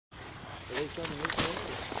they coming this way?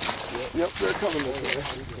 Yep, they're coming this way.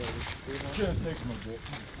 Yeah, it takes them a bit.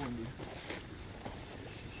 It's windy.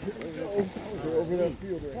 They're over that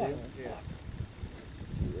field right now. Yeah.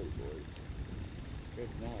 Ready, boys.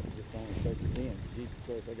 Good now, I can just finally start to see him. Jesus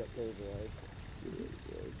Christ, I got pulverized.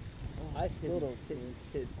 I still don't think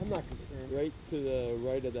I'm not concerned. Right to the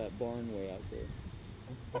right of that barn way out there.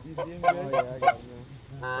 You see him, guys? Oh, yeah, I got him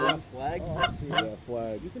now. Yeah, flag? Oh, I see. Yeah,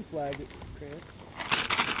 flag. You can flag it, Grant.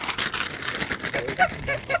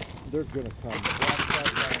 They're gonna come.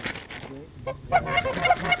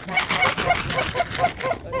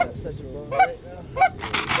 I got such a bone right now.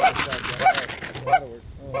 That'll work.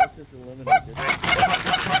 Oh, let's just eliminate this.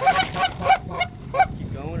 Keep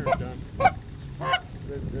going or done?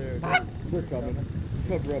 They're coming.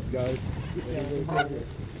 Cover up, guys.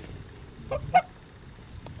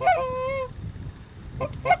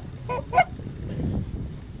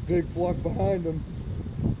 Big flock behind them.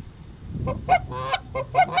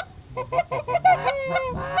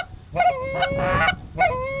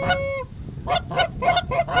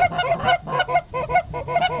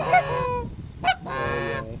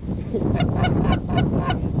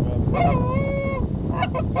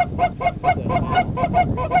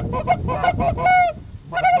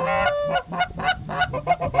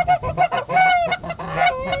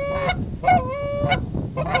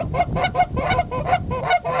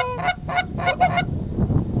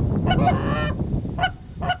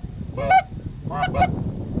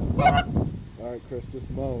 Alright, Chris, just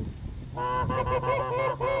moan.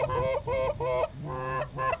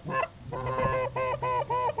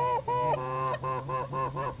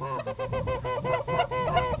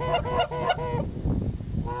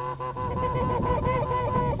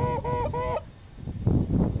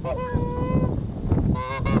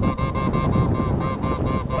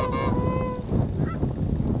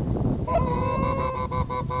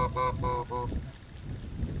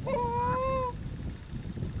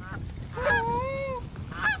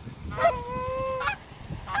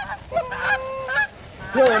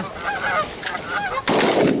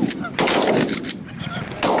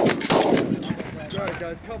 Alright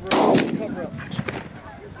guys, cover up, cover up.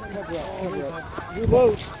 Cover up, cover up.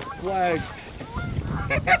 Reload. Flag.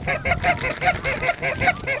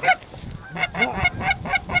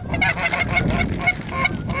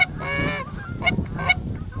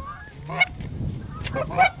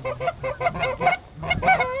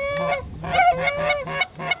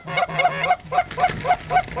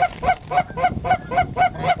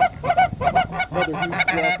 Another huge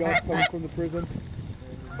black off coming from the prison.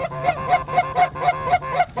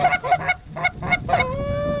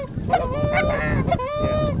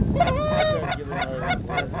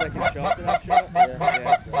 Second shot that I shot? Yeah.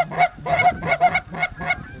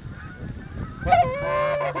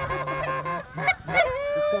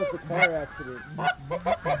 It's caused the car accident.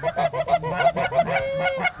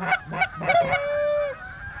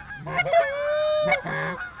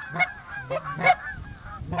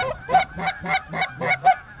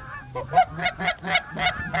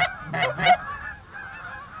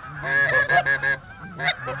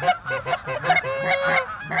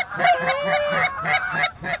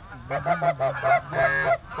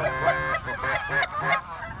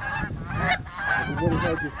 Everybody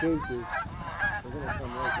has your faces. They're gonna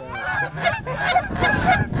come right down.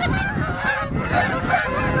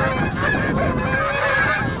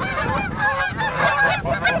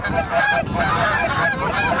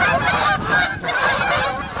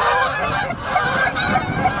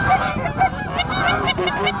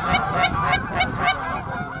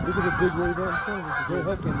 Look at the big wave out in front of us. Go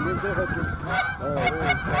hooking, go hooking.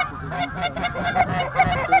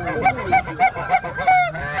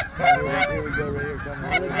 Alright, here we go, right here. Come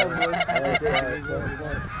on. Let them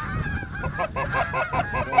all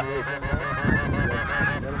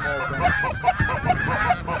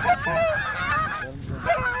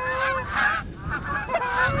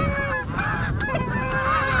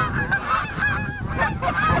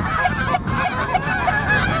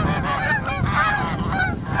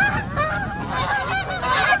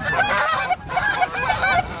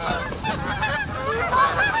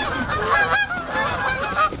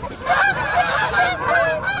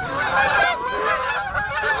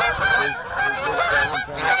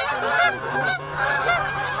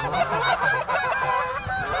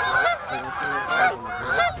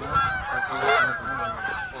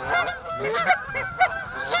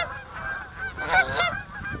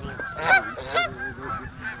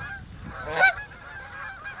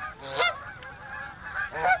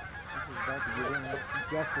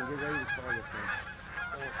Justin, get ready to call this one.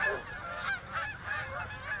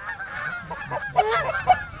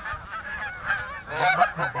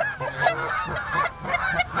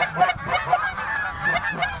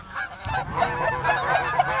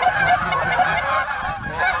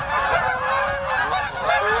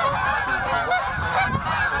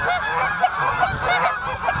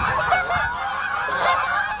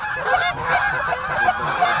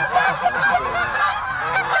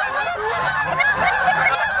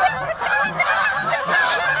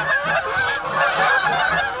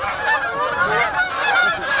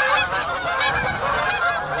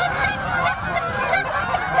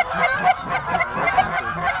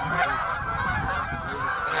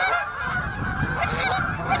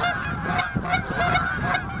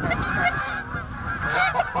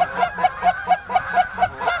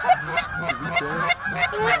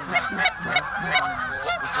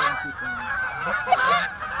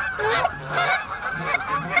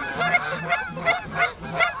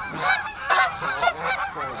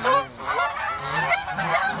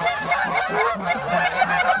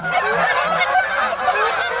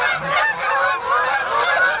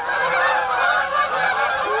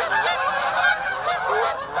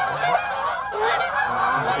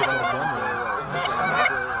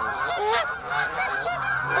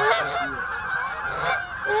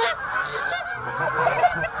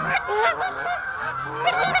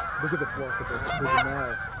 Look at the flock of them. Look at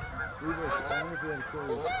now.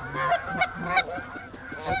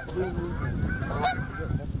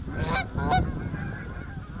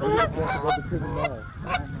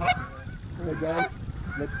 Hey guys,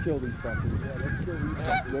 let's kill these fuckers. Yeah, let's kill these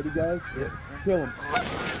fuckers. Ready guys? Yeah. Kill them.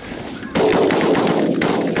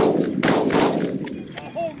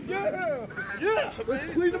 Oh yeah! Yeah! Let's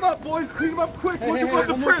clean them up, boys. Clean them up quick. Look at like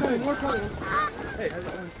a prison. Hey.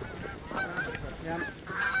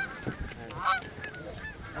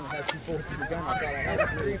 I had 2 bullets in the gun. I thought I had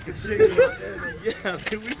 3 for chicken. Yeah,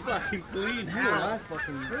 dude, we fucking clean house.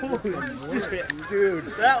 Dude,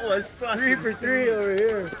 that was fucking 3 for 3 over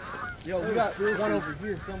here. Yo, we got one over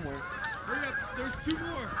here somewhere. Hurry up, there's 2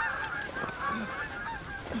 more.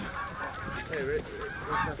 Hey, Rick,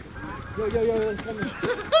 yo, come in.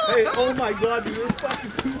 Hey, oh my god, dude, there's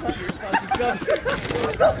fucking 200 fucking guns.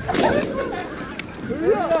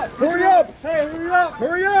 Hurry up! Hurry up! Hey, hurry up!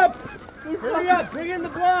 Hurry up! Hurry up! Bring in the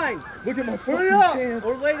blind! Look at my Hurry fucking up! pants.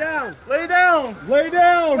 Or lay down! Lay down! Lay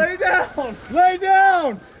down! Lay down! Lay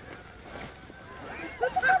down!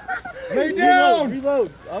 Lay down!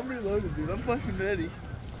 Reload! I'm reloaded, dude. I'm fucking ready.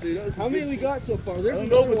 Dude, How many we got so far? There's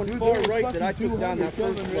another one far right that I took down that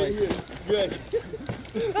first flight. Good.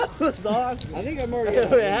 That was awesome. I think I'm already I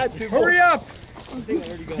had to. Hurry up! I think I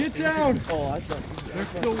already got Get down! Oh, I thought There's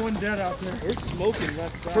still one dead out there. we're smoking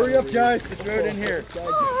left side. Hurry up, guys! Just throw it in here.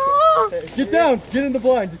 Get down! Get in the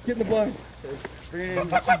blind. Just get in the blind. Bring it in.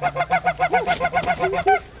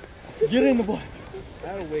 Get in the blind.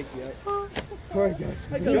 That'll wake you up. All right, guys.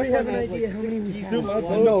 I Do we have an idea how many we have? my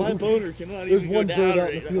My boner cannot There's even one go bird down out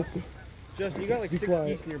in right the now. field. Justin, you got like Be 6 quiet.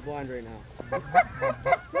 geese in your blind right now.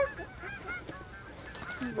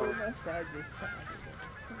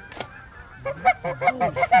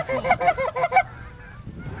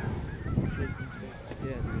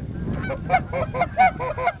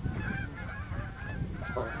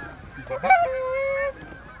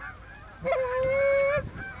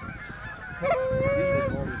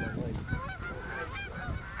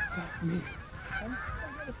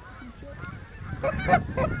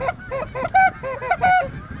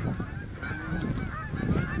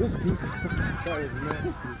 This goose is fucking fire, man.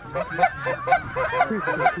 This goose. Pretty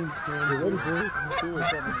fucking fan. You ready, boys?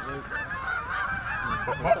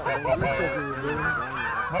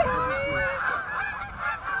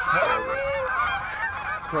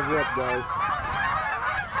 Cover up, guys.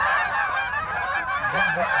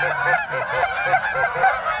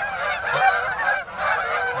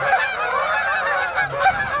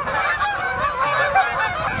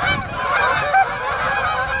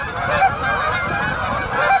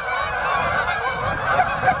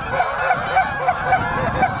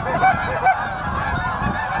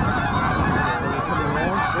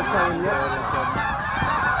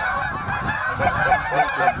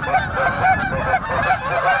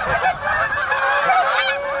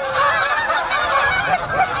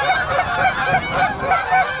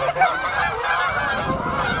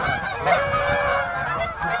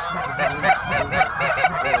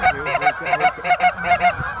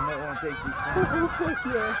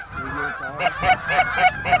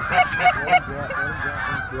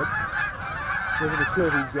 We're gonna kill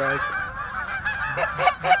these guys.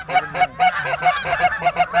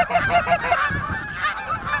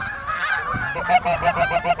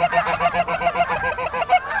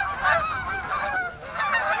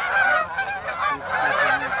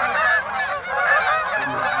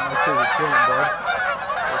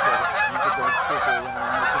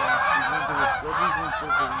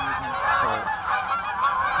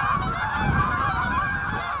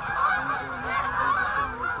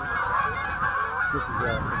 This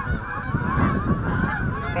is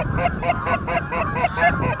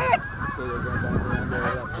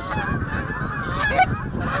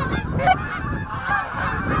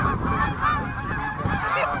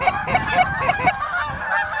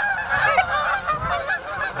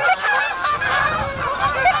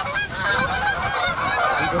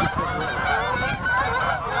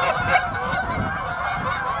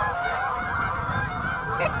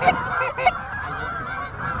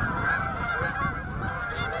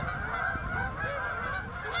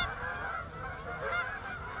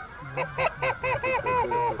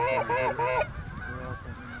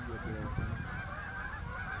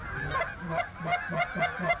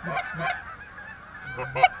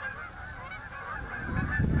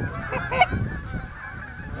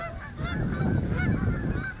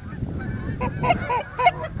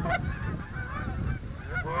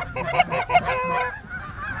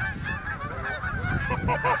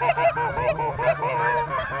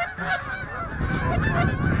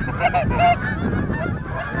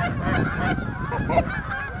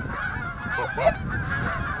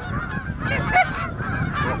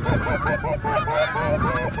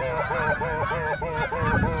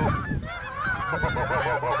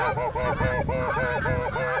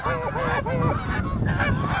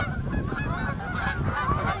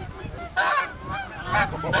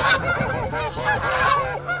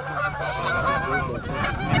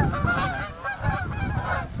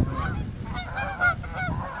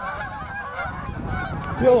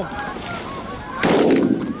Kill him.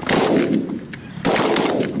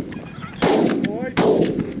 Boys.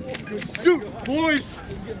 Good shoot, boys.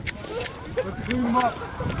 Let's clean them up.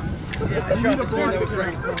 Yeah, I shot the sword that was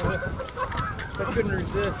right in front of us. I couldn't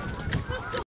resist.